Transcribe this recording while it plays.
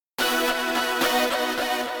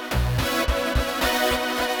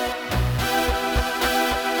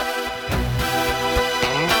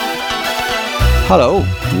Hello,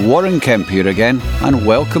 Warren Kemp here again, and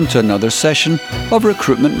welcome to another session of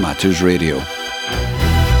Recruitment Matters Radio.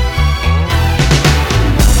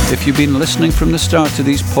 If you've been listening from the start to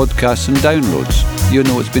these podcasts and downloads, you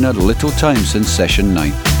know it's been a little time since session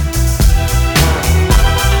 9.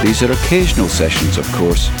 These are occasional sessions, of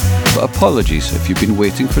course, but apologies if you've been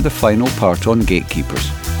waiting for the final part on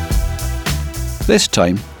gatekeepers. This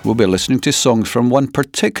time, we'll be listening to songs from one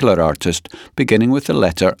particular artist beginning with the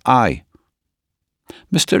letter I.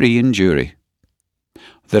 Mr. Ian Dury.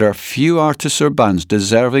 There are few artists or bands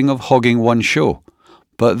deserving of hogging one show,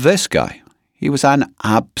 but this guy, he was an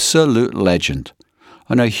absolute legend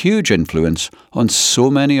and a huge influence on so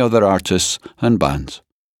many other artists and bands.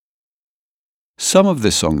 Some of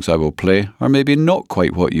the songs I will play are maybe not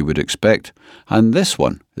quite what you would expect, and this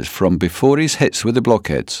one is from before his hits with the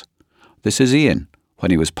Blockheads. This is Ian,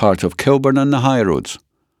 when he was part of Kilburn and the High Roads,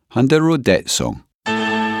 and the Rodette song.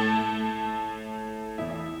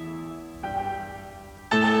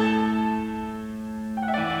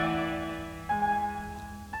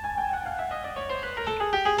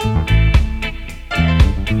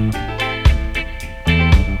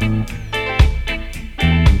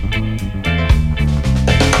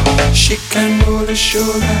 She can roll her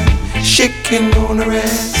shoulder, shaking on her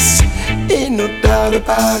ass. Ain't no doubt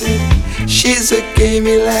about it, she's a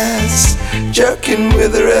gamey lass. Jerking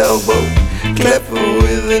with her elbow, clever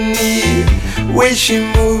with her knee. Way she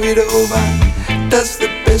move it over, does the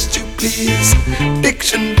best you please.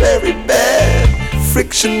 Diction very bad,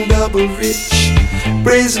 friction double rich.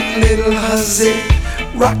 Brazen little hussy,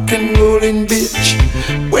 rock and rollin' bitch.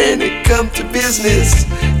 When it comes to business,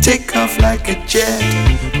 take off like a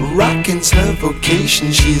jet. Rocking's her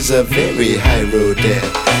vocation, she's a very high rodette.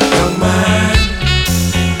 Young man,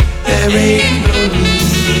 there ain't no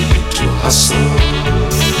need to hustle.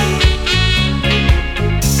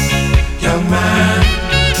 Young man,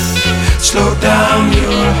 slow down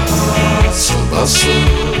your hustle bustle.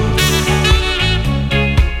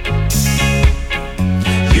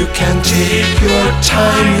 You can take your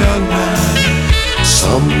time, young man.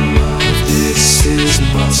 Some of this is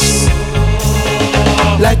muscle.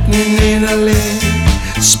 Lightning in a leg,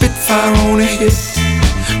 Spitfire on a hip.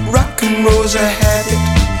 Rock and roll's a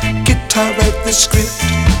habit, guitar write the script.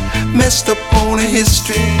 Messed up on a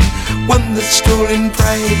history, one that's stolen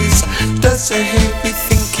prize. Does a heavy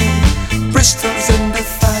thinking, Bristol's and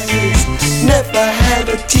defies. Never had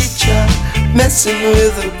a teacher messing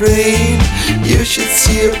with her brain. You should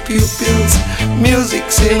see her pupils,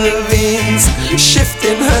 music's in her veins.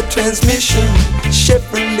 Shifting her transmission,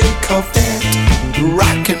 Chevrolet Corvette.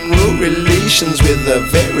 Rock and roll relations with a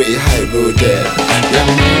very high rodette.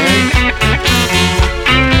 Young man,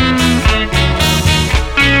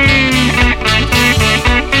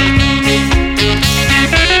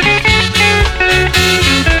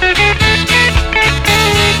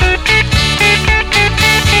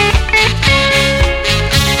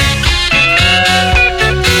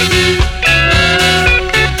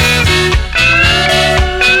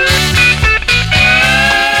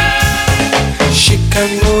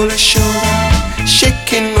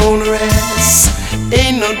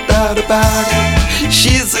 about it,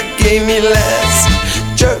 she's a gamey lass.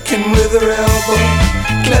 Jerking with her elbow,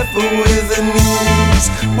 clever with her knees.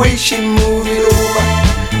 Way she move it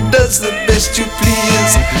over, does the best you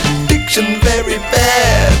please. Diction very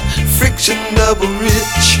bad, friction double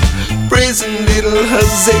rich. Brazen little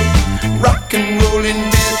hussy, rock and rollin'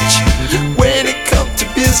 bitch. When it comes to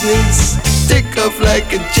business, take off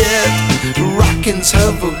like a jet. Rocking's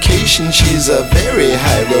her vocation, she's a very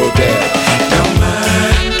high rodette. Young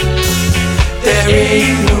man, there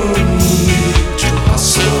ain't no need to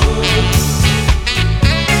hustle.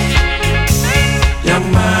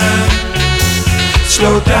 Young man,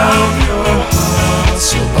 slow down your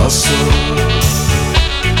hustle bustle.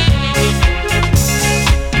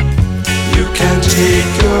 You can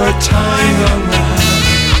take your time, young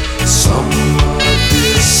man. Some of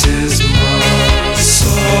this is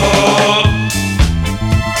muscle.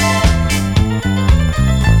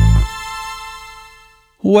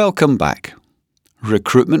 Welcome back.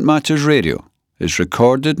 Recruitment Matters Radio is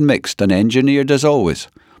recorded, mixed and engineered as always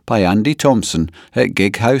by Andy Thompson at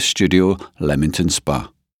Gig House Studio, Leamington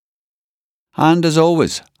Spa. And as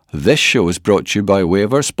always, this show is brought to you by way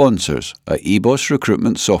of our sponsors at eBoss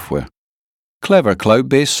Recruitment Software. Clever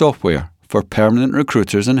cloud-based software for permanent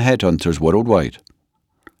recruiters and headhunters worldwide.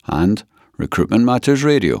 And Recruitment Matters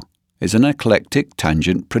Radio is an eclectic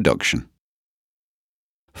tangent production.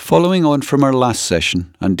 Following on from our last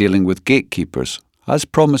session and dealing with gatekeepers, as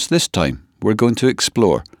promised this time, we're going to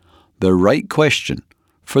explore the right question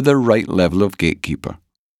for the right level of gatekeeper.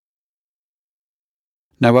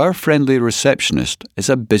 Now, our friendly receptionist is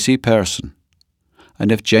a busy person,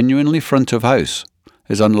 and if genuinely front of house,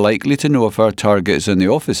 is unlikely to know if our target is in the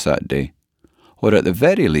office that day, or at the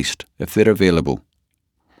very least, if they're available.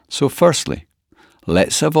 So firstly,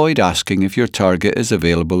 let's avoid asking if your target is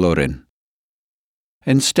available or in.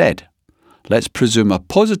 Instead, let's presume a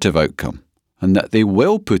positive outcome and that they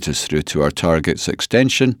will put us through to our target's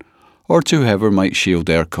extension or to whoever might shield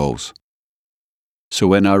their calls. So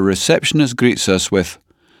when our receptionist greets us with,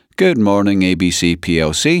 "Good morning ABC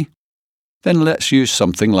PLC," then let's use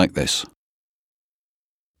something like this.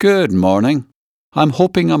 "Good morning. I'm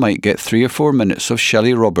hoping I might get 3 or 4 minutes of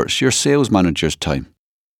Shelley Roberts, your sales manager's time.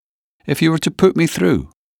 If you were to put me through,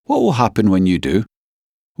 what will happen when you do?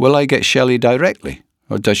 Will I get Shelley directly,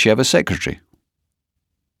 or does she have a secretary?"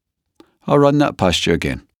 I'll run that past you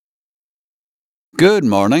again. "Good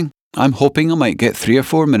morning. I'm hoping I might get 3 or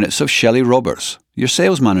 4 minutes of Shelley Roberts, your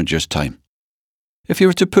sales manager's time. If you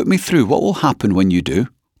were to put me through, what will happen when you do?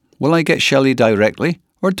 Will I get Shelley directly,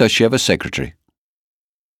 or does she have a secretary?"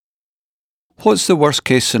 What's the worst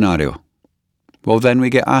case scenario? Well, then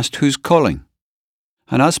we get asked who's calling.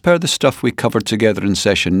 And as per the stuff we covered together in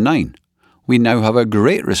session 9, we now have a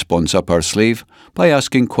great response up our sleeve by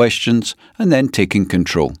asking questions and then taking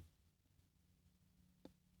control.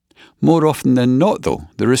 More often than not, though,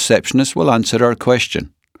 the receptionist will answer our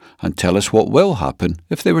question and tell us what will happen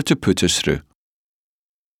if they were to put us through.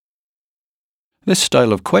 This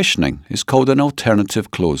style of questioning is called an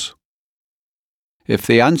alternative close. If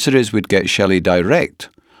the answer is we'd get Shelley direct,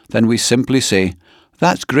 then we simply say,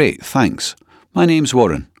 "That's great, thanks. My name's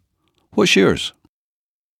Warren. What's yours?"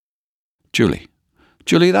 "Julie.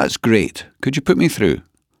 Julie, that's great. Could you put me through?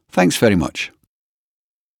 Thanks very much."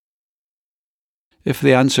 If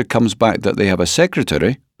the answer comes back that they have a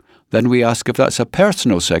secretary, then we ask if that's a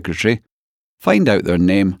personal secretary, find out their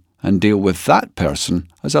name, and deal with that person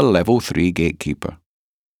as a level 3 gatekeeper.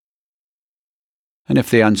 And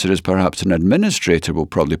if the answer is perhaps an administrator will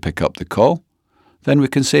probably pick up the call, then we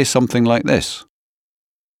can say something like this.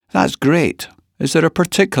 "That's great. Is there a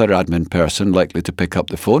particular admin person likely to pick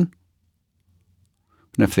up the phone?"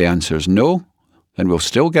 And if the answer is no, then we'll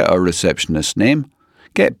still get our receptionist's name,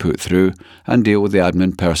 get put through, and deal with the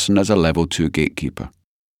admin person as a level 2 gatekeeper.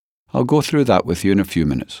 I'll go through that with you in a few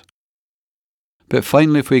minutes. But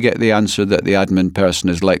finally, if we get the answer that the admin person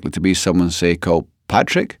is likely to be someone, say, called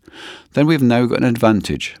Patrick, then we've now got an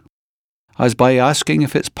advantage. As by asking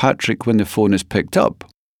if it's Patrick when the phone is picked up,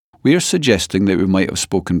 we are suggesting that we might have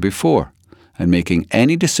spoken before, and making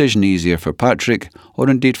any decision easier for Patrick, or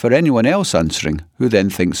indeed for anyone else answering who then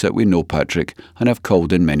thinks that we know Patrick and have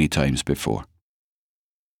called in many times before.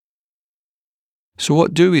 So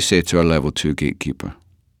what do we say to our level 2 gatekeeper?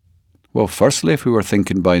 Well, firstly, if we were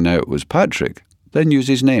thinking by now it was Patrick, then use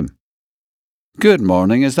his name. "Good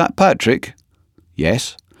morning, is that Patrick?"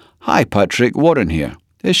 "Yes." "Hi Patrick, Warren here.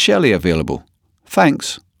 Is Shelley available?"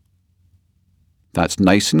 "Thanks." That's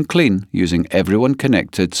nice and clean, using everyone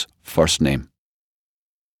connected's first name.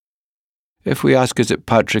 If we ask is it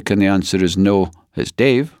Patrick and the answer is no, it's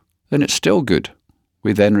Dave, then it's still good.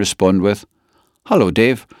 We then respond with, "Hello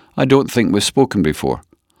Dave, I don't think we've spoken before.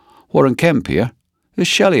 Warren Kemp here. Is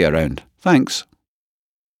Shelley around? Thanks."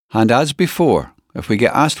 And as before, if we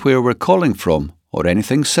get asked where we're calling from, or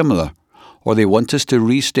anything similar, or they want us to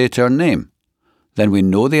restate our name, then we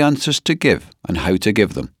know the answers to give and how to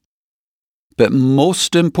give them. But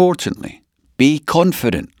most importantly, be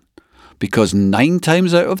confident, because 9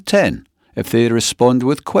 times out of 10, if they respond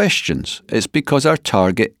with questions, it's because our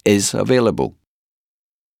target is available.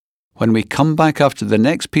 When we come back after the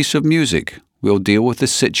next piece of music, we'll deal with the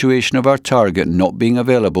situation of our target not being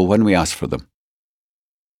available when we ask for them.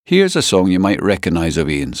 Here's a song you might recognise of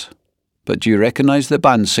Ian's. But do you recognise the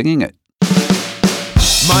band singing it?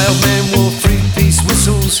 My old man wore 3-piece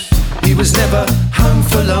whistles. He was never home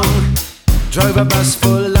for long. Drove a bus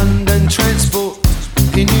for London Transport.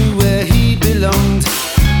 He knew where he belonged.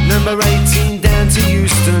 Number 18 down to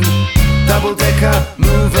Euston. Double-decker,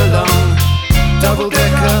 move along.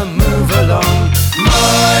 Double-decker, move along.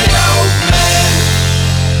 My old man.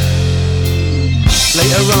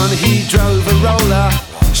 Later on he drove a roller,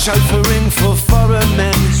 chauffeuring for foreign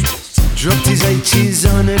men. Dropped his H's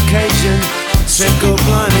on occasion, said go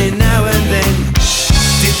blimey now and then.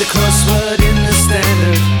 Did the crossword in the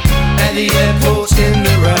Standard, at the airport in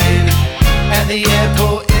the rain. At the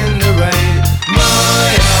airport in the rain. My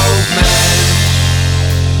old man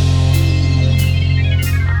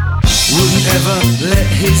wouldn't ever let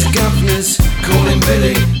his governors call him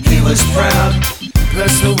Billy, he was proud.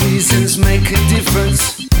 Personal reasons make a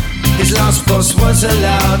difference. His last boss was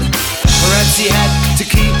allowed. Perhaps he had to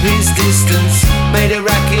keep his distance. Made a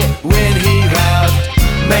racket when he rowed.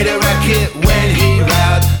 Made a racket when he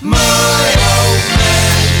rowed. My old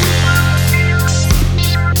man.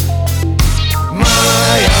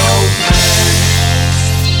 My old man.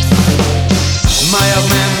 My old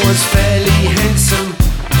man was fairly handsome.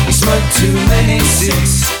 He smoked too many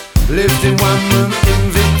cigs. Lived in one room in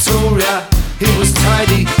Victoria. He was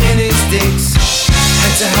tidy in his digs.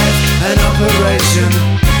 Had to have an operation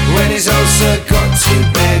when his ulcer got too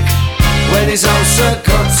big. When his ulcer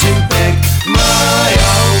got too big. My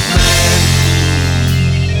old man.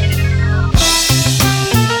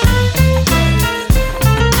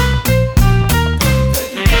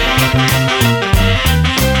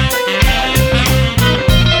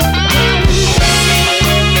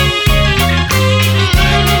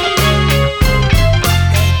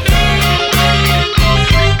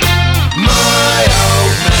 My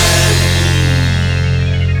old man.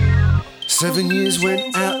 7 years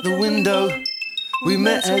went out the window. We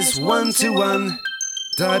met as one-to-one.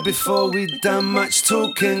 Died before we'd done much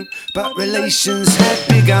talking, but relations had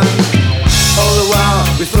begun. All the while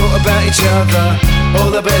we thought about each other.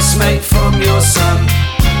 All the best mate from your son.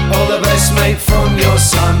 All the best mate from your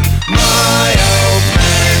son. My old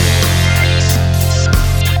man.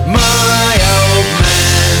 My old man.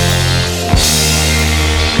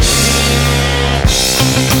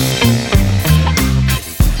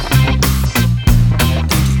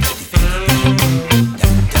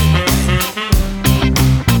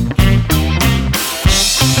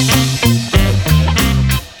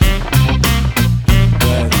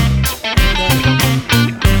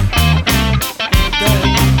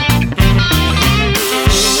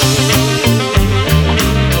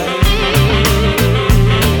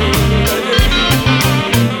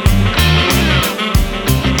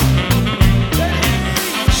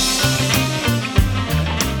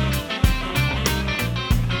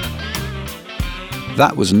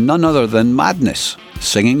 That was none other than Madness,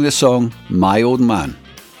 singing the song My Old Man,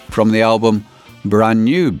 from the album Brand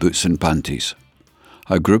New Boots and Panties.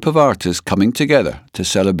 A group of artists coming together to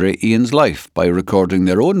celebrate Ian's life by recording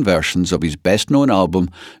their own versions of his best-known album,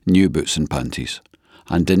 New Boots and Panties,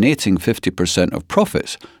 and donating 50% of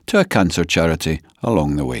profits to a cancer charity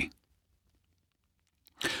along the way.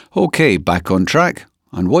 OK, back on track.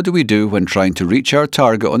 And what do we do when trying to reach our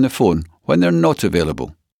target on the phone when they're not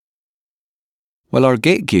available? Well, our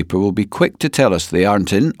gatekeeper will be quick to tell us they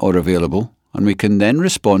aren't in or available, and we can then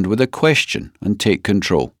respond with a question and take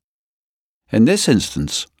control. In this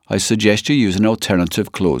instance, I suggest you use an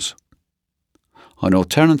alternative close. An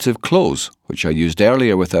alternative close, which I used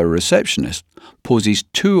earlier with our receptionist, poses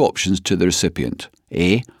two options to the recipient,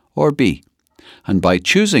 A or B, and by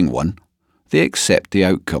choosing one, they accept the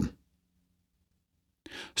outcome.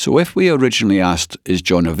 So if we originally asked, "Is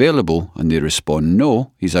John available?" and they respond,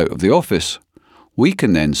 "No, he's out of the office," we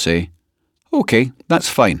can then say, "OK, that's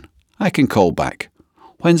fine. I can call back.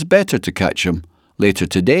 When's better to catch him? Later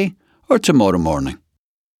today or tomorrow morning?"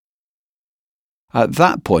 At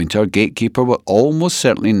that point, our gatekeeper will almost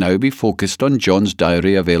certainly now be focused on John's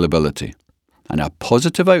diary availability, and a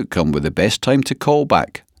positive outcome with the best time to call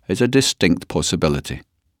back is a distinct possibility.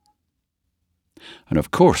 And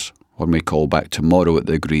of course, when we call back tomorrow at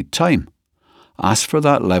the agreed time, ask for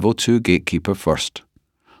that level 2 gatekeeper first.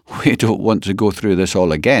 We don't want to go through this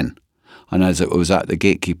all again, and as it was at the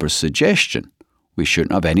gatekeeper's suggestion, we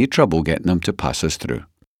shouldn't have any trouble getting them to pass us through.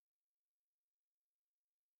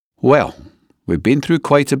 Well, we've been through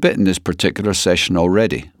quite a bit in this particular session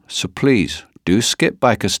already, so please do skip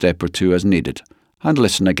back a step or two as needed and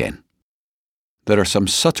listen again. There are some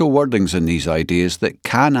subtle wordings in these ideas that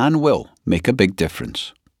can and will make a big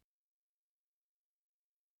difference.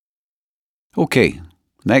 OK,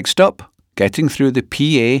 next up, getting through the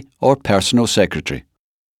PA or personal secretary.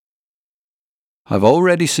 I've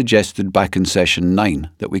already suggested back in session 9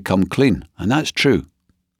 that we come clean, and that's true.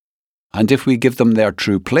 And if we give them their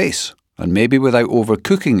true place, and maybe without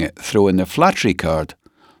overcooking it throw in the flattery card,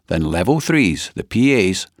 then level 3s, the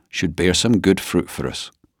PAs, should bear some good fruit for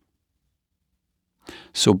us.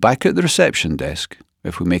 So back at the reception desk,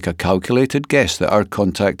 if we make a calculated guess that our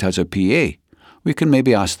contact has a PA, we can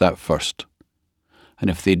maybe ask that first. And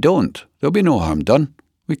if they don't, there'll be no harm done.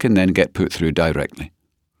 We can then get put through directly.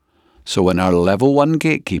 So when our level 1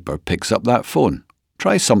 gatekeeper picks up that phone,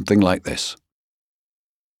 try something like this.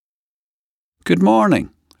 "Good morning.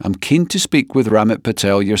 I'm keen to speak with Ramit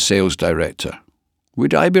Patel, your sales director.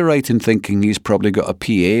 Would I be right in thinking he's probably got a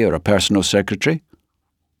PA or a personal secretary?"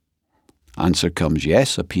 Answer comes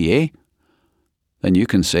yes, a PA. Then you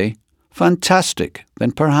can say, "Fantastic.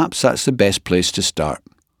 Then perhaps that's the best place to start.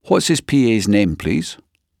 What's his PA's name, please?"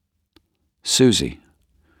 Susie.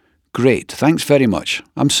 Great, thanks very much.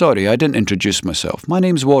 I'm sorry, I didn't introduce myself. My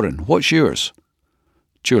name's Warren. What's yours?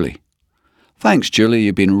 Julie. Thanks, Julie,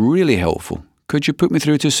 you've been really helpful. Could you put me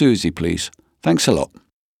through to Susie, please? Thanks a lot.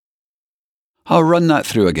 I'll run that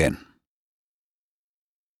through again.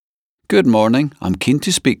 Good morning. I'm keen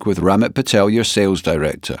to speak with Ramit Patel, your sales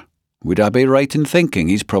director. Would I be right in thinking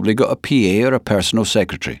he's probably got a PA or a personal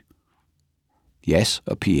secretary? Yes,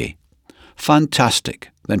 a PA. Fantastic.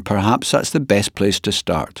 Then perhaps that's the best place to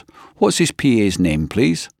start. What's his PA's name,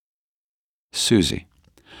 please? Susie.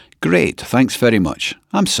 Great, thanks very much.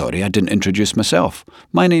 I'm sorry I didn't introduce myself.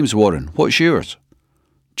 My name's Warren. What's yours?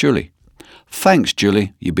 Julie. Thanks,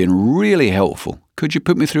 Julie. You've been really helpful. Could you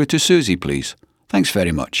put me through to Susie, please? Thanks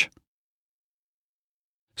very much.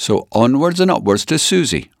 So onwards and upwards to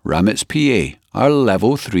Susie, Ramit's PA, our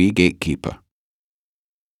level 3 gatekeeper.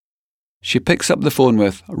 She picks up the phone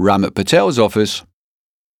with Ramit Patel's office,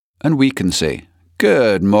 and we can say,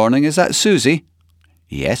 Good morning, is that Susie?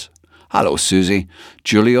 Yes. Hello, Susie.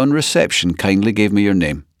 Julie on reception kindly gave me your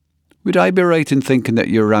name. Would I be right in thinking that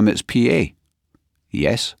you're Ramit's PA?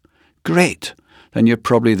 Yes. Great. Then you're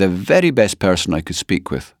probably the very best person I could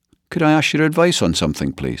speak with. Could I ask your advice on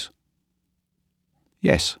something, please?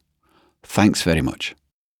 Yes. Thanks very much.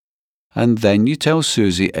 And then you tell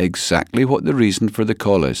Susie exactly what the reason for the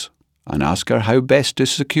call is, and ask her how best to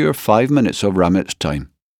secure 5 minutes of Ramit's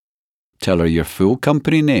time. Tell her your full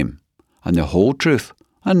company name, and the whole truth,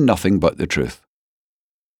 and nothing but the truth.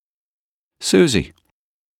 Susie,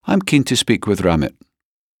 I'm keen to speak with Ramit.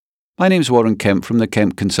 My name's Warren Kemp from the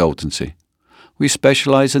Kemp Consultancy. We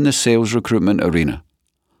specialise in the sales recruitment arena.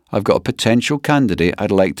 I've got a potential candidate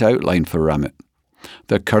I'd like to outline for Ramit.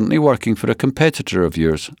 They're currently working for a competitor of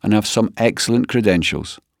yours and have some excellent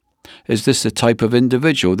credentials. Is this the type of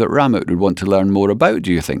individual that Ramit would want to learn more about,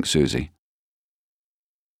 do you think, Susie?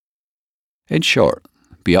 In short,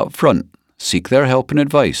 be upfront, seek their help and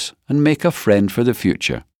advice, and make a friend for the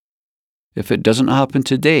future. If it doesn't happen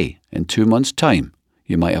today, in 2 months' time,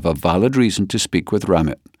 you might have a valid reason to speak with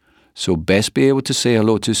Ramit. So best be able to say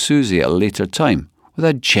hello to Susie at a later time with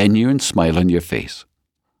a genuine smile on your face.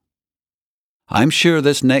 I'm sure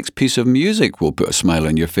this next piece of music will put a smile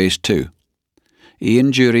on your face too.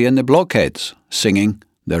 Ian Dury and the Blockheads singing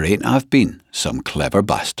There Ain't Have Been Some Clever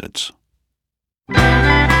Bastards.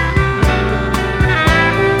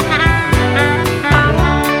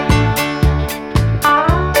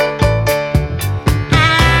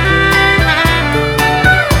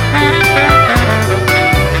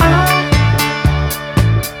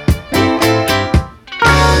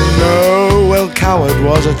 Howard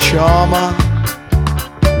was a charmer.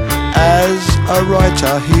 As a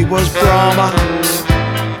writer he was Brahma.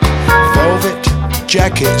 Velvet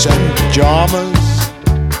jackets and pyjamas,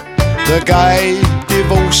 the gay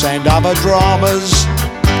divorce and other dramas.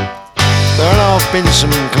 There have been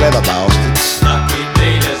some clever bastards. Lucky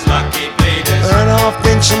bleeders. There have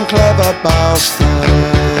been some clever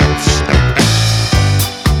bastards.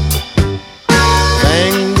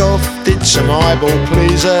 Van Gogh did some eyeball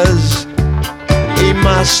pleasers. He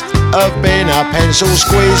must have been a pencil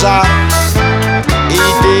squeezer.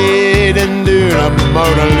 He didn't do the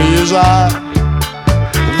Mona Lisa.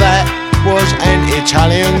 That was an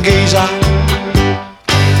Italian geezer.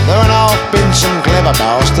 There have been some clever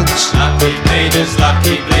bastards. Lucky bleeders.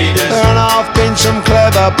 There have been some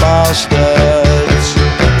clever bastards.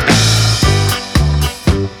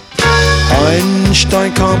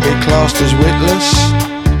 Einstein can't be classed as witless.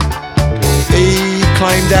 He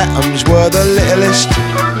claimed atoms were the littlest.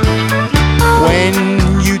 When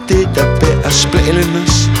you did a bit of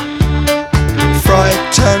splittiness,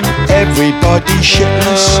 frighten everybody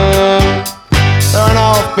shitless. There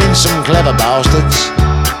have been some clever bastards.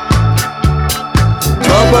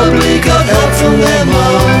 Probably got help from their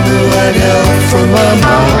mum, who had help from her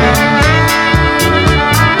mum.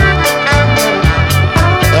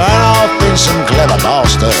 There have been some clever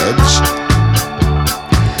bastards.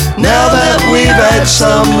 Now that we've had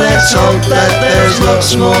some, let's hope that there's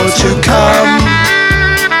lots more to come.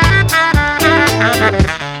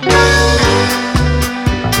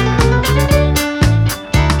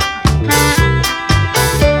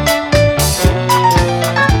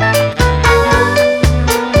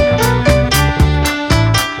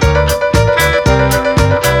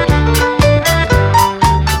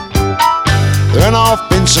 There have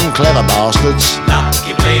been some clever bastards.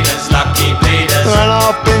 Lucky bleeders. There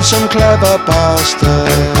have been some clever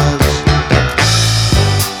bastards.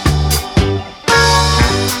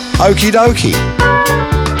 Okie dokie.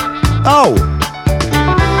 Oh,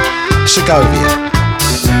 Segovia.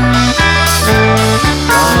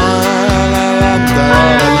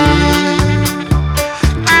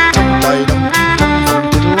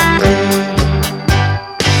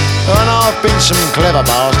 clever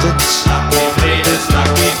bastards. Lucky bleeders,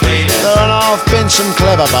 lucky bleeders. There and I've been some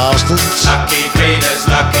clever bastards. Lucky bleeders,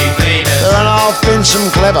 lucky bleeders. There and I've been some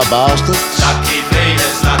clever bastards. Lucky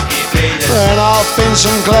bleeders, lucky bleeders. There and I've been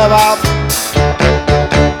some clever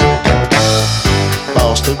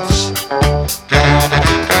bastards.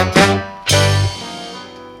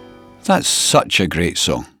 That's such a great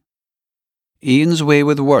song. Ian's way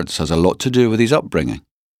with words has a lot to do with his upbringing.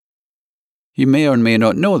 You may or may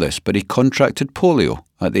not know this, but he contracted polio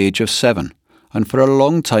at the age of 7 and for a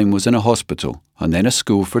long time was in a hospital and then a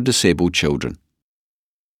school for disabled children.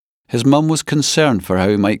 His mum was concerned for how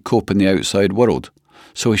he might cope in the outside world,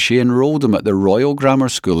 so she enrolled him at the Royal Grammar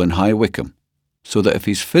School in High Wycombe, so that if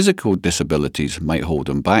his physical disabilities might hold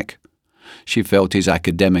him back, she felt his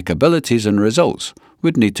academic abilities and results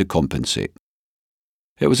would need to compensate.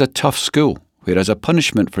 It was a tough school, where as a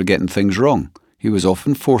punishment for getting things wrong, he was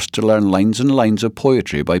often forced to learn lines and lines of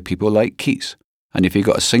poetry by people like Keats, and if he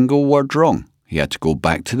got a single word wrong, he had to go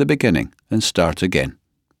back to the beginning and start again.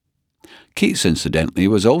 Keats, incidentally,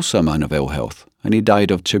 was also a man of ill health, and he died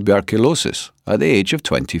of tuberculosis at the age of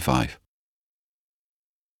 25.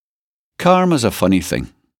 Karma's a funny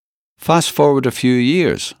thing. Fast forward a few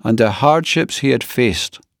years, and the hardships he had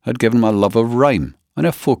faced had given him a love of rhyme and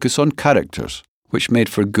a focus on characters, which made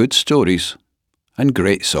for good stories and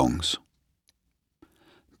great songs.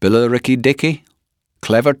 Billericay Dickie,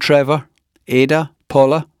 Clever Trevor, Ada,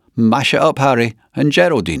 Paula, Mash It Up Harry and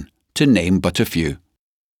Geraldine, to name but a few.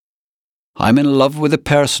 I'm in love with the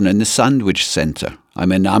person in the sandwich centre.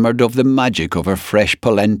 I'm enamoured of the magic of her fresh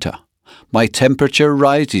polenta. My temperature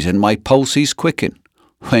rises and my pulses quicken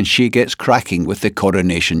when she gets cracking with the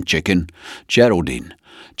coronation chicken. Geraldine,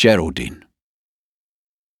 Geraldine.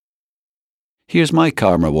 Here's my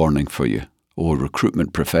karma warning for you, oh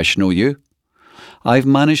recruitment professional you. I've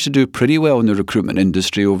managed to do pretty well in the recruitment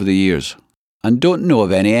industry over the years, and don't know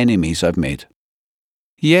of any enemies I've made.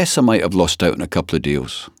 Yes, I might have lost out on a couple of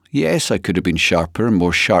deals. Yes, I could have been sharper and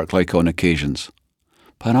more shark-like on occasions.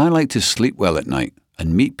 But I like to sleep well at night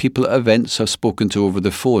and meet people at events I've spoken to over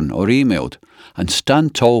the phone or emailed, and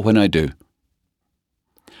stand tall when I do.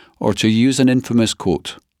 Or to use an infamous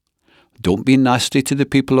quote, don't be nasty to the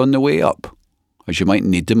people on the way up, as you might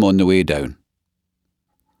need them on the way down.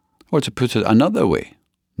 Or to put it another way,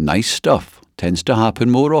 nice stuff tends to happen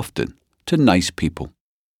more often to nice people.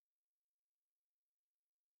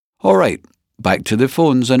 All right, back to the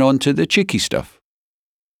phones and on to the cheeky stuff.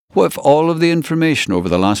 What if all of the information over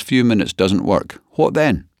the last few minutes doesn't work? What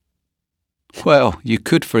then? Well, you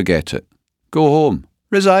could forget it. Go home,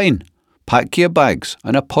 resign, pack your bags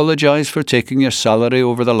and apologise for taking your salary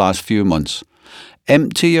over the last few months.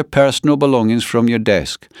 Empty your personal belongings from your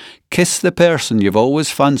desk. Kiss the person you've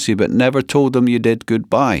always fancied but never told them you did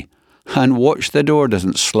goodbye. And watch the door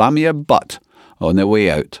doesn't slam your butt on the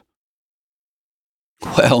way out.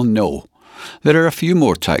 Well, no. There are a few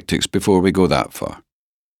more tactics before we go that far.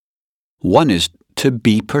 One is to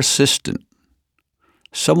be persistent.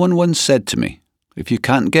 Someone once said to me, if you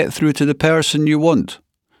can't get through to the person you want,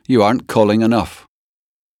 you aren't calling enough.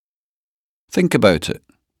 Think about it.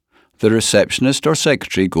 The receptionist or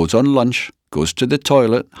secretary goes on lunch, goes to the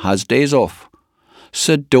toilet, has days off.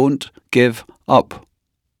 So don't give up.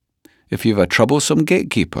 If you have a troublesome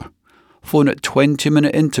gatekeeper, phone at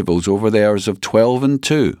 20-minute intervals over the hours of 12 and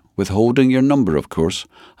 2, withholding your number, of course,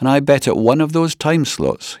 and I bet at one of those time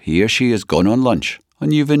slots he or she has gone on lunch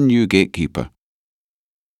and you've a new gatekeeper.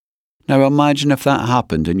 Now imagine if that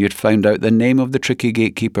happened and you'd found out the name of the tricky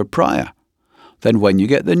gatekeeper prior. Then when you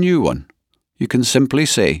get the new one, you can simply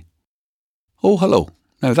say, "Oh, hello.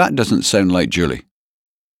 Now that doesn't sound like Julie."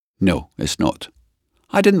 "No, it's not."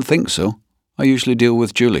 "I didn't think so. I usually deal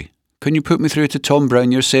with Julie. Can you put me through to Tom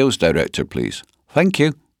Brown, your sales director, please? Thank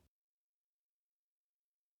you."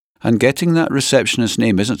 And getting that receptionist's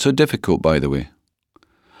name isn't so difficult, by the way.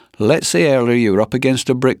 Let's say earlier you were up against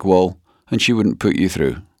a brick wall and she wouldn't put you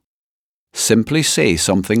through. Simply say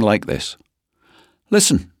something like this.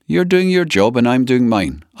 "Listen, you're doing your job and I'm doing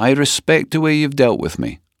mine. I respect the way you've dealt with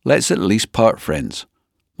me. Let's at least part friends.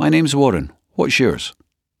 My name's Warren. What's yours?"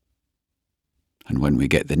 And when we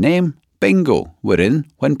get the name, bingo, we're in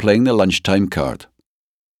when playing the lunchtime card.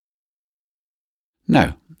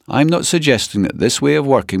 Now, I'm not suggesting that this way of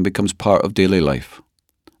working becomes part of daily life.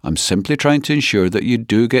 I'm simply trying to ensure that you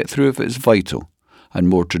do get through if it's vital, and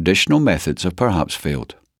more traditional methods have perhaps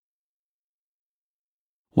failed.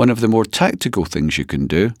 One of the more tactical things you can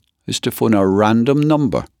do is to phone a random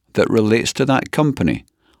number that relates to that company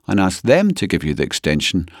and ask them to give you the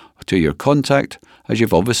extension to your contact, as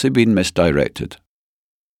you've obviously been misdirected.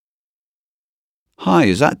 "Hi,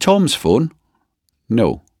 is that Tom's phone?"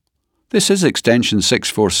 "No. This is extension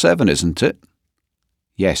 647, isn't it?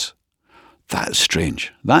 Yes. That's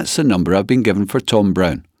strange. That's the number I've been given for Tom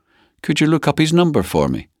Brown. Could you look up his number for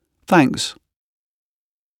me? Thanks.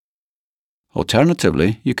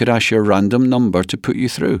 Alternatively, you could ask your random number to put you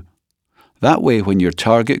through. That way, when your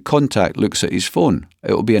target contact looks at his phone,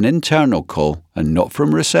 it will be an internal call and not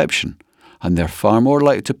from reception, and they're far more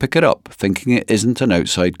likely to pick it up, thinking it isn't an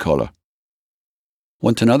outside caller.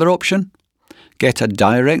 Want another option? Get a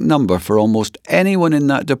direct number for almost anyone in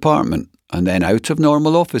that department, and then out of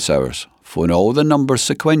normal office hours, phone all the numbers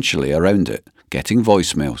sequentially around it, getting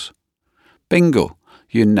voicemails. Bingo!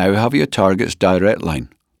 You now have your target's direct line.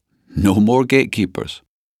 No more gatekeepers.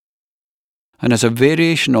 And as a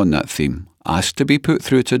variation on that theme, ask to be put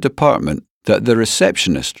through to a department that the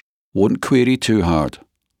receptionist won't query too hard.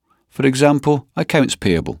 For example, accounts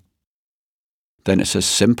payable. Then it's a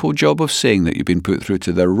simple job of saying that you've been put through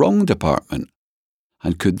to the wrong department,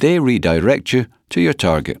 and could they redirect you to your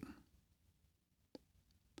target?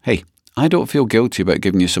 Hey, I don't feel guilty about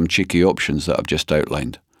giving you some cheeky options that I've just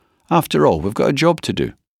outlined. After all, we've got a job to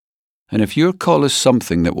do. And if your call is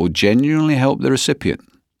something that will genuinely help the recipient,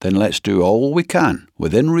 then let's do all we can,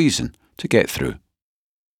 within reason, to get through.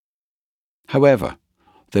 However,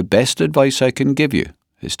 the best advice I can give you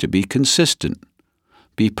is to be consistent,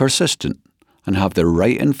 be persistent, and have the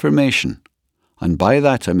right information. And by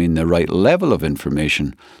that I mean the right level of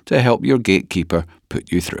information to help your gatekeeper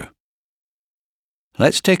put you through.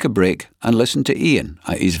 Let's take a break and listen to Ian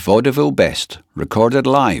at his vaudeville best, recorded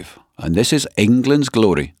live, and this is England's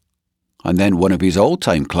Glory. And then one of his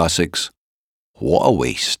all-time classics, What a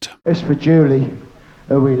Waste. It's for Julie,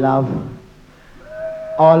 who we love.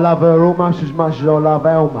 I love her almost as much as I love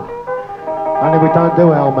Elmer. Only we don't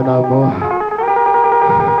do Elmer no more.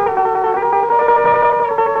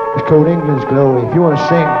 It's called England's Glory. If you want to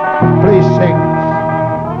sing, please sing.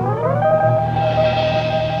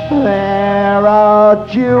 There are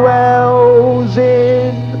jewels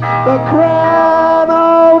in the crown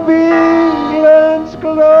of England's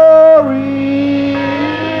glory,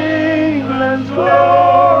 England's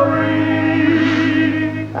glory,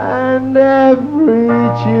 and every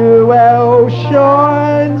jewel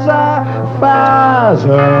shines 1,000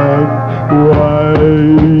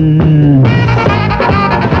 ways.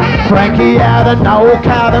 Frankie had a no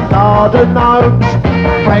cat and garden gnomes.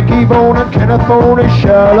 Frankie Vaughan and Kenneth Vaughan and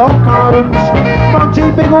Sherlock Holmes. Monty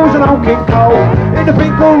Biggles and Old King Cole in the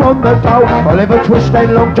Finkel on the Dole. Oliver Twist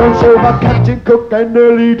and Long John Silver, Captain Cook and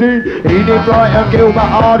Nellie D. Enid Brighton, Gilbert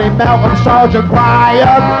Harding, Malcolm Sergeant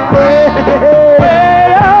Graham Greene.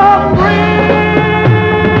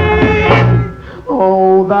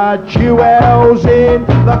 All the jewels in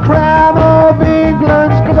the crown of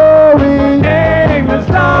England's glory, England's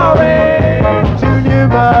glory, too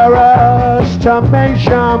numerous to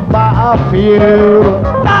mention but a few.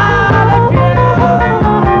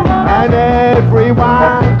 And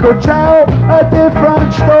everyone could tell a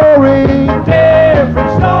different story,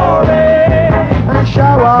 and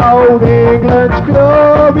show old England's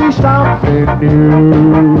glory something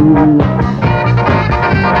new.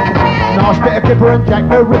 Nice bit of Kipper and Jack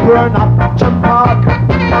the Ripper and Upton Park.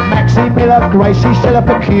 Maxie Miller, Gracie still a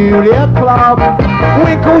peculiar club.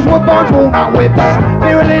 Winkles, Woodbines, Walnut Whips,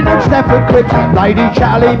 Marilyn and Stafford Cripps, Lady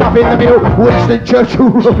Charlie, Muffin the Mill, Winston Churchill,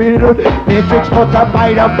 Robin Hood, Beatrix Potter,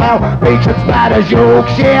 Maida Vale, Beatrix Bladders,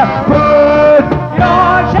 Yorkshire Food,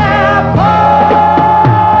 Yorkshire Food.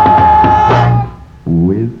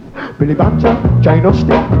 With Billy Bunter, Jane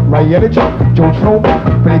Austen, Ray Ellinger, George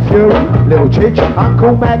Foreman, Billy Fury, Little Chidge,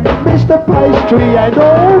 Uncle Mac, Mr. Pastry and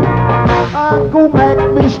all. Uncle Mac,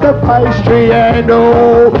 Mr. Pastry and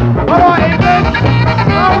all. Alright, England!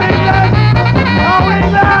 Oh, England! Oh,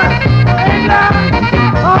 England! England!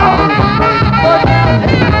 Oh,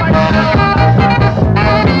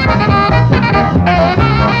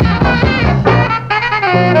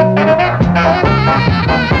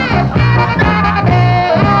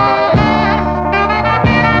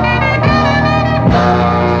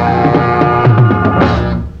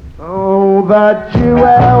 the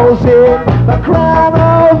jewels in the crown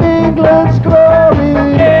of England's glory,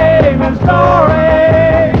 England's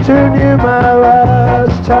glory, too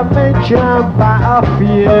numerous to mention but a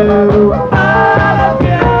few.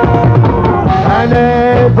 And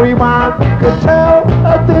everyone could tell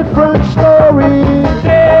a different story,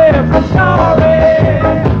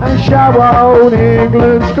 and show old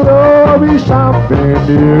England's glory something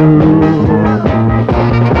new.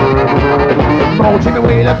 Mortimer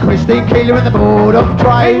Wheeler, Christine Keeler and the board of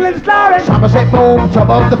trade. England's Lawrence, Somerset Bourne, top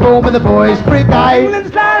of the form and the boys' brigade.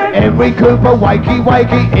 England's Lawrence, Henry Cooper, wakey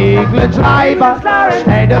wakey, England's Labour.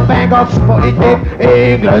 Stand up, bang off, spotted dick,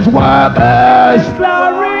 England's workers.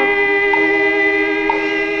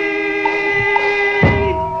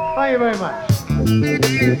 Thank you very much.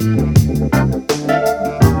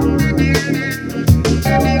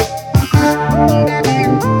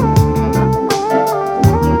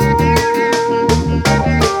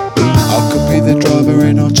 I could be the driver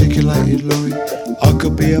in articulated lorry. I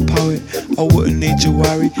could be a poet, I wouldn't need to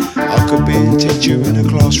worry. I could be a teacher in a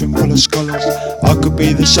classroom full of scholars. I could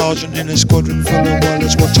be the sergeant in a squadron full of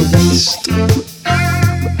wallers. What a waste.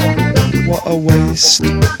 What a waste.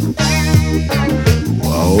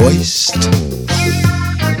 What a waste.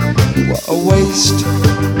 What a waste.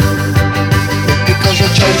 Because I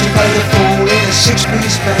chose to play the fool in a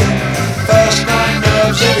six-piece band. First night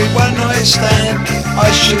nerves, every one night stand.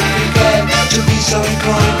 I should be glad to be so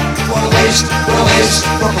inclined. What a waste, what a waste.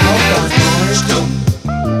 Rock and roll don't mind.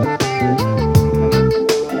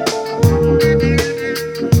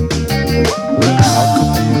 I could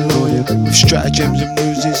be a lawyer with stratagems and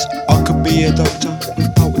ruses. I could be a doctor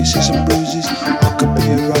with poultices and bruises. I could be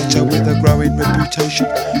a writer with a growing reputation.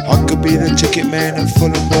 I could be the ticket man at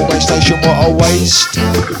Fulham Railway Station. What a waste.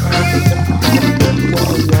 What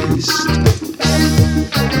a waste.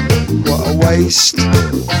 What a waste.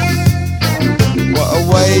 What a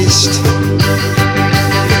waste.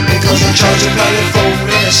 Because I chose to play the fool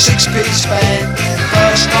in a six-piece band.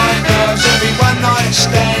 First night nerves, every one night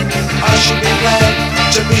stand. I should be glad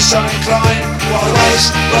to be so inclined. What a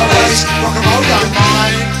waste, what a waste. Rock and roll don't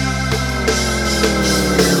mind.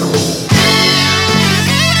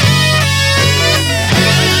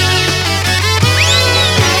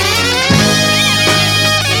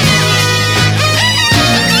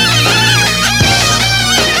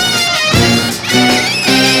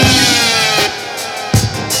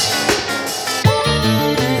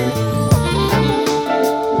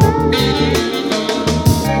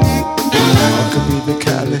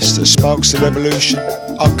 That sparks the revolution.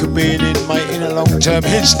 I could be an inmate in a long-term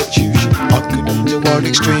institution. I could enter wild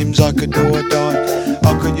extremes, I could do or die.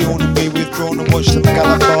 I could yawn and be withdrawn and watch them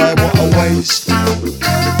gallify. What a waste. What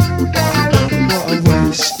a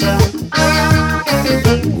waste.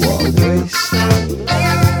 What a waste.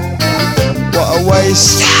 What a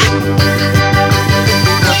waste.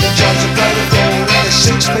 Nothing chance to play the fool in a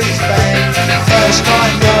six-piece band. First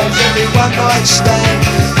night nerves, every one night stand.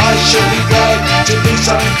 I should be glad to be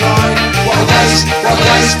so inclined. What a waste, what a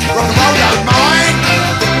waste. Rock and roll don't mind.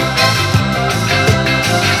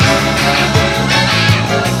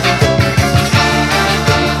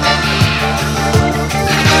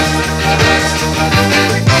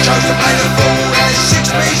 Chose to play the fool in a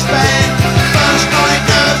six-piece band. First night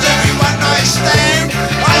nerves, every one night stand.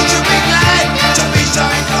 I should be glad to be so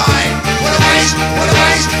inclined. What a waste, what a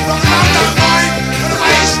waste. Rock and roll don't mind. What a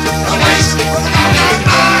waste, what a waste. Rock and roll don't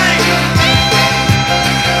mind.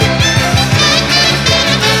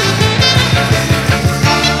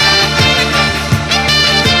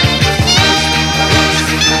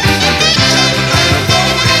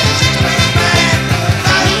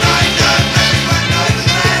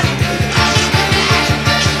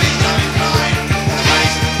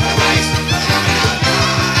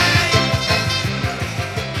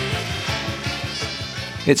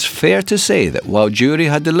 It's fair to say that while Jury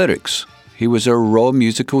had the lyrics, he was a raw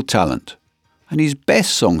musical talent, and his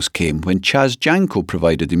best songs came when Chaz Janko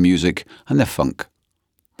provided the music and the funk.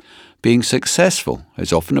 Being successful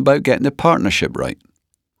is often about getting the partnership right.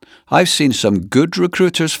 I've seen some good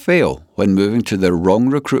recruiters fail when moving to the wrong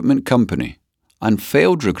recruitment company, and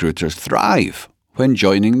failed recruiters thrive when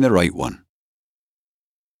joining the right one.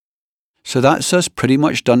 So that's us pretty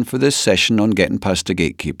much done for this session on Getting Past a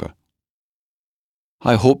Gatekeeper.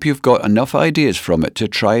 I hope you've got enough ideas from it to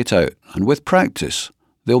try it out, and with practice,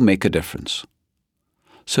 they'll make a difference.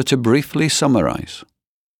 So to briefly summarise,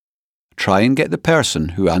 try and get the person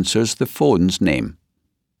who answers the phone's name.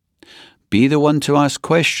 Be the one to ask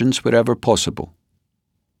questions wherever possible.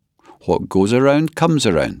 What goes around comes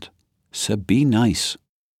around, so be nice.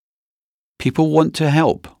 People want to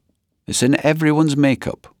help. It's in everyone's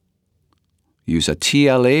makeup. Use a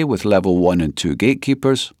TLA with level 1 and 2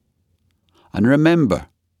 gatekeepers. And remember,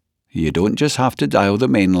 you don't just have to dial the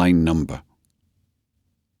mainline number.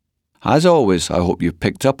 As always, I hope you've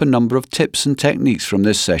picked up a number of tips and techniques from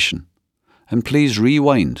this session. And please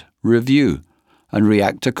rewind, review, and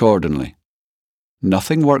react accordingly.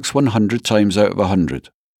 Nothing works 100 times out of 100.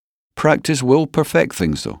 Practice will perfect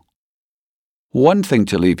things though. One thing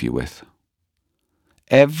to leave you with.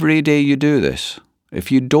 every day you do this,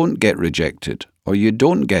 if you don't get rejected or you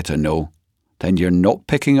don't get a no, then you're not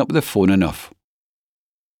picking up the phone enough.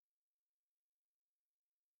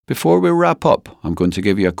 Before we wrap up, I'm going to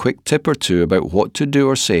give you a quick tip or two about what to do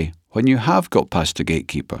or say when you have got past a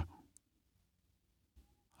gatekeeper.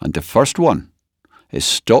 And the first one is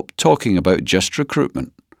stop talking about just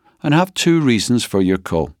recruitment and have 2 reasons for your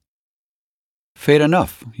call. Fair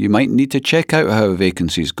enough, you might need to check out how a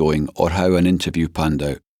vacancy is going or how an interview panned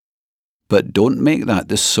out. But don't make that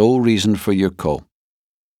the sole reason for your call.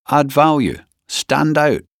 Add value, stand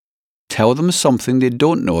out, tell them something they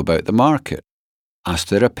don't know about the market, ask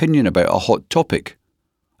their opinion about a hot topic,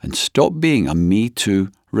 and stop being a me too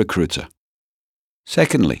recruiter.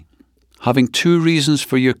 Secondly, having 2 reasons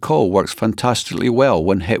for your call works fantastically well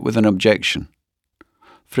when hit with an objection.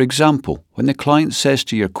 For example, when the client says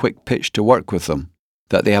to your quick pitch to work with them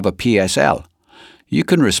that they have a PSL, you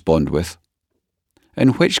can respond with,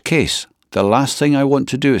 "In which case, the last thing I want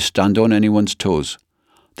to do is stand on anyone's toes.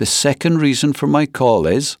 The second reason for my call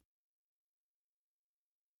is..."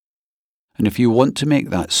 And if you want to make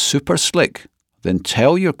that super slick, then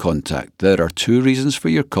tell your contact there are 2 reasons for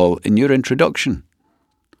your call in your introduction.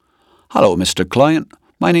 "Hello, Mr. Client.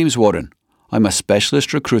 My name's Warren. I'm a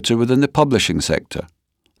specialist recruiter within the publishing sector.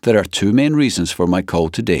 There are 2 main reasons for my call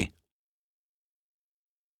today."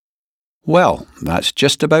 Well, that's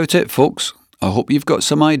just about it, folks. I hope you've got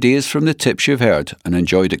some ideas from the tips you've heard and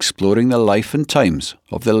enjoyed exploring the life and times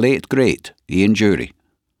of the late, great Ian Dury.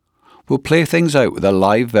 We'll play things out with a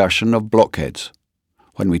live version of Blockheads.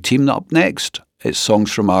 When we team up next, it's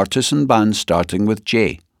songs from artists and bands starting with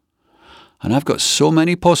J. And I've got so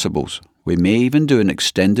many possibles, we may even do an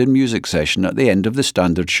extended music session at the end of the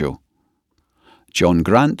standard show. John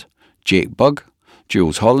Grant, Jake Bugg,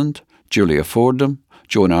 Jules Holland, Julia Fordham,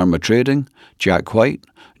 Joan Armatrading, Jack White,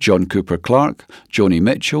 John Cooper Clarke, Joni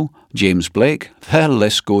Mitchell, James Blake, the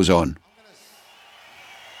list goes on.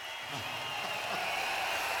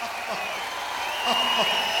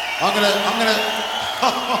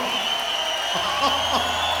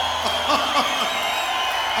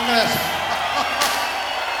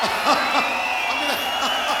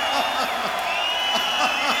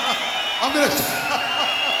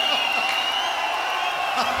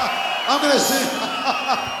 I'm gonna sing.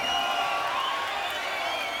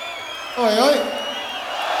 Oi, oi.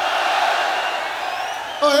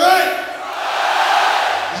 Oi, oi.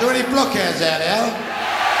 Is there any blockheads out there?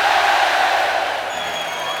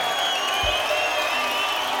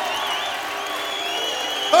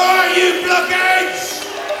 Alright, you blockheads!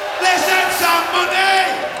 Let's have some money!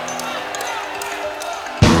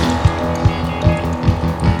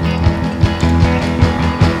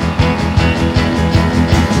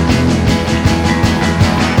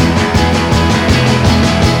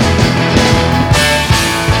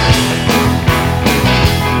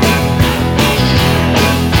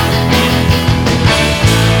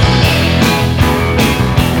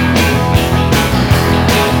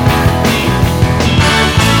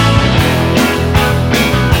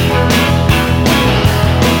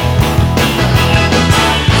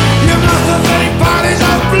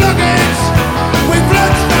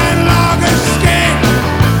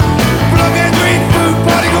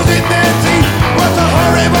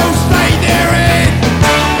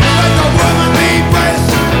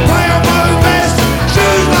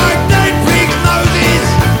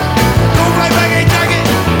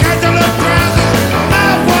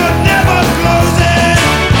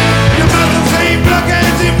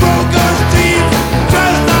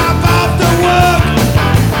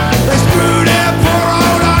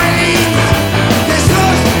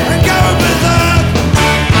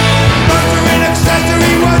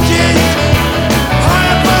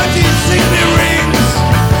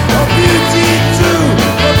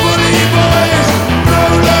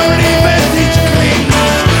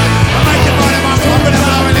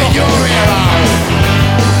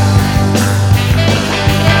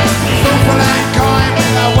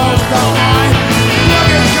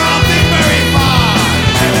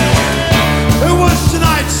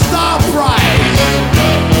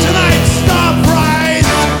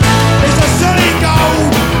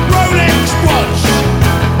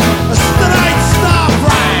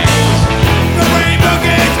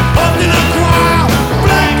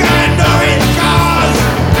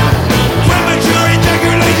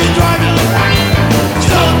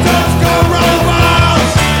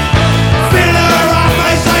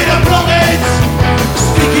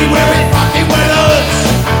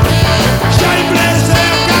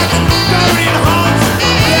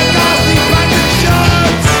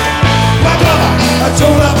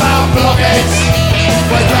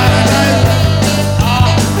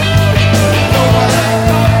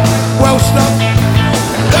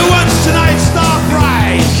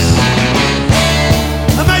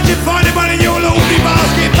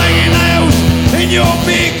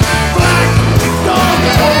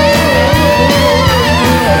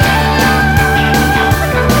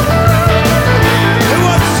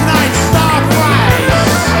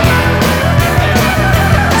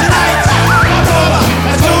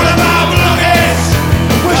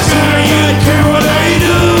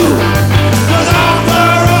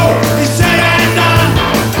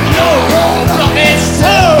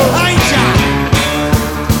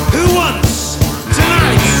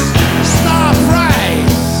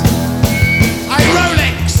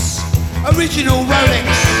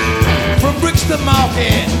 the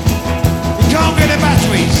market. You can't get the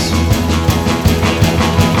batteries.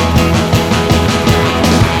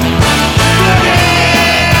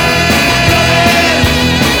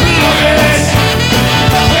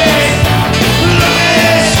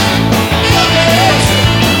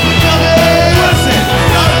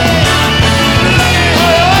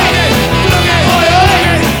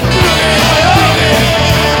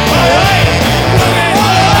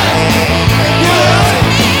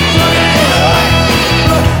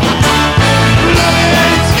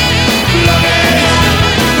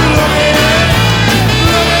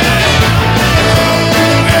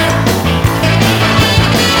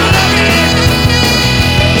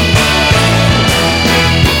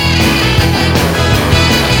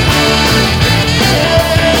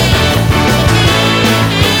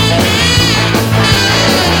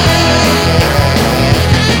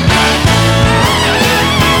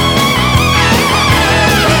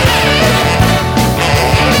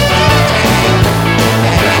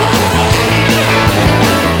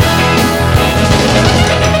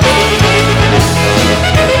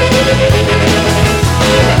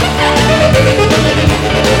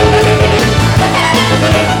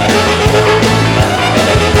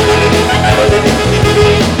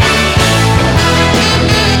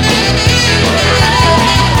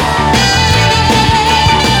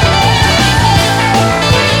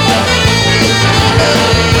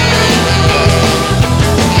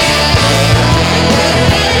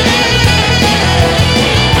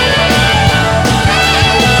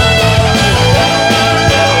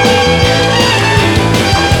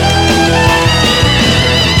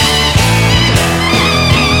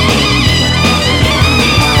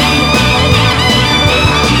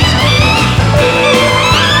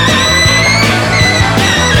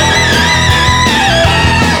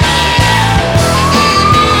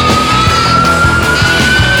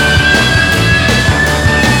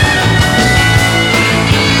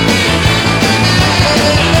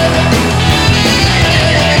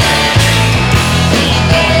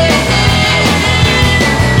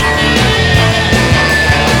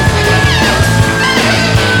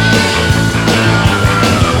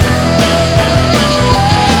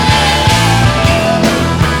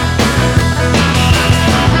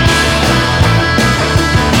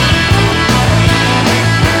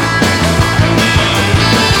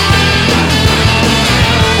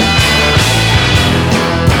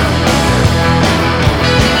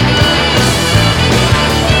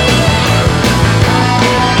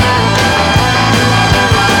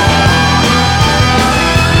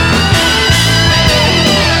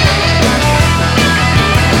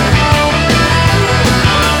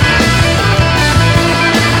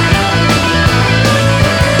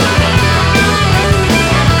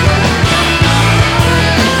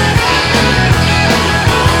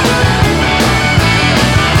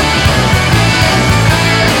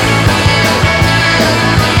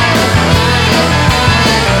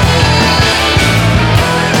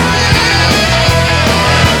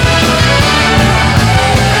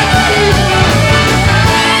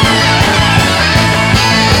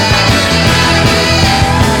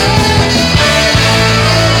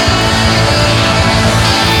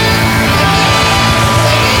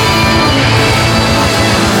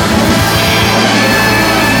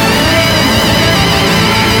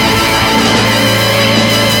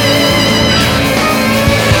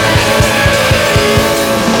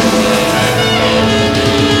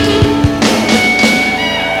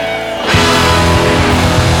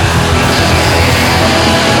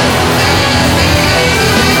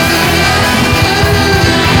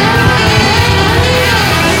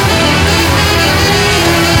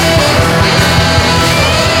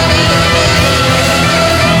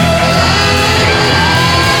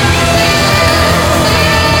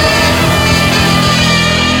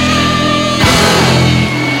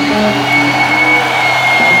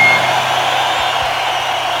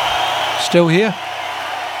 Still here?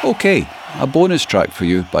 OK, a bonus track for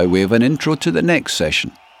you by way of an intro to the next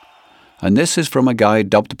session. And this is from a guy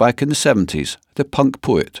dubbed back in the 70s, the punk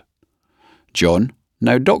poet. John,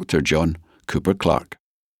 now Dr. John, Cooper Clarke.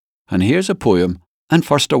 And here's a poem, and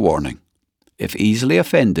first a warning. If easily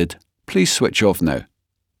offended, please switch off now.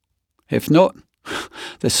 If not,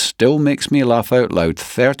 this still makes me laugh out loud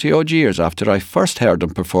 30-odd years after I first heard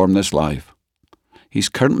him perform this live. He's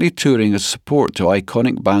currently touring as support to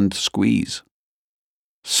iconic band Squeeze.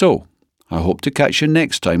 So, I hope to catch you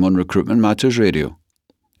next time on Recruitment Matters Radio.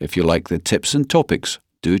 If you like the tips and topics,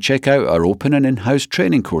 do check out our open and in-house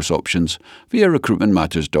training course options via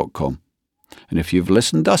recruitmentmatters.com. And if you've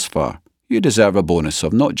listened thus far, you deserve a bonus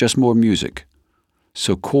of not just more music.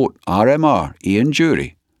 So quote RMR Ian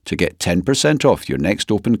Jury to get 10% off your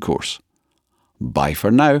next open course. Bye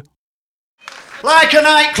for now. Like a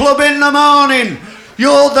nightclub in the morning,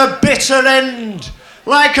 you're the bitter end.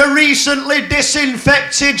 Like a recently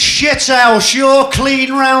disinfected shithouse, you're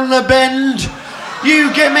clean round the bend.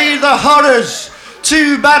 You give me the horrors,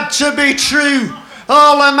 too bad to be true.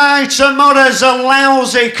 All of my tomorrows are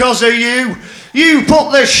lousy 'cause of you. You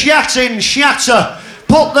put the shat in shatter,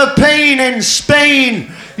 put the pain in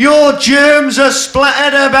Spain. Your germs are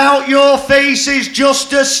splattered about, your face is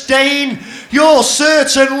just a stain. You're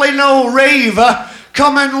certainly no raver,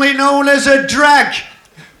 commonly known as a drag.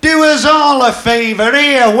 Do us all a favour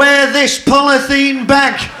here, wear this polythene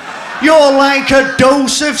bag. You're like a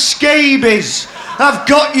dose of scabies, I've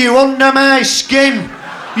got you under my skin.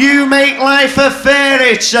 You make life a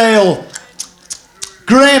fairy tale.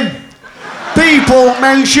 Grim. People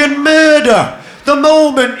mention murder the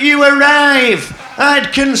moment you arrive.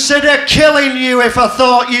 I'd consider killing you if I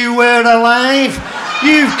thought you were alive.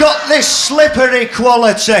 You've got this slippery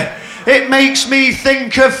quality. It makes me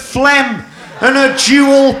think of phlegm and a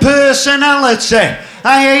dual personality.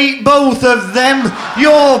 I hate both of them.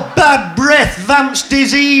 Your bad breath vamps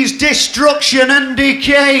disease, destruction and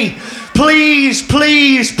decay. Please,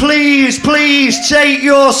 please, please, please take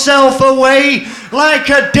yourself away like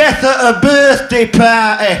a death at a birthday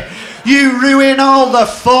party. You ruin all the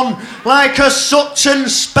fun like a Sutton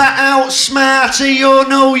spat out smarty. You're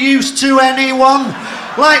no use to anyone.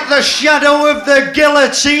 Like the shadow of the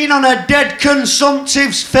guillotine on a dead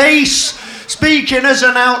consumptive's face. Speaking as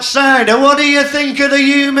an outsider, what do you think of the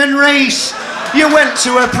human race? You went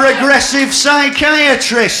to a progressive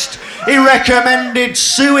psychiatrist. He recommended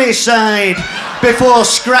suicide before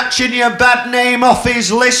scratching your bad name off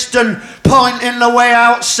his list and pointing the way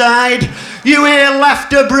outside. You hear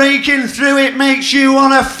laughter breaking through, it makes you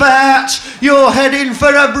want to fart. You're heading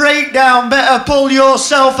for a breakdown, better pull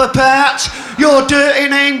yourself apart. Your dirty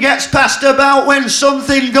name gets passed about when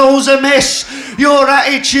something goes amiss. Your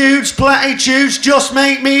attitudes, platitudes just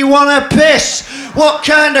make me want to piss. What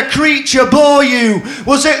kind of creature bore you?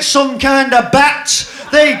 Was it some kind of bat?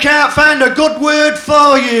 They can't find a good word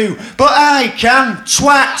for you, but I can.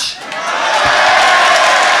 Twat.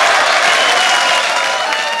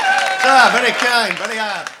 Very kind, very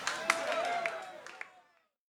hard.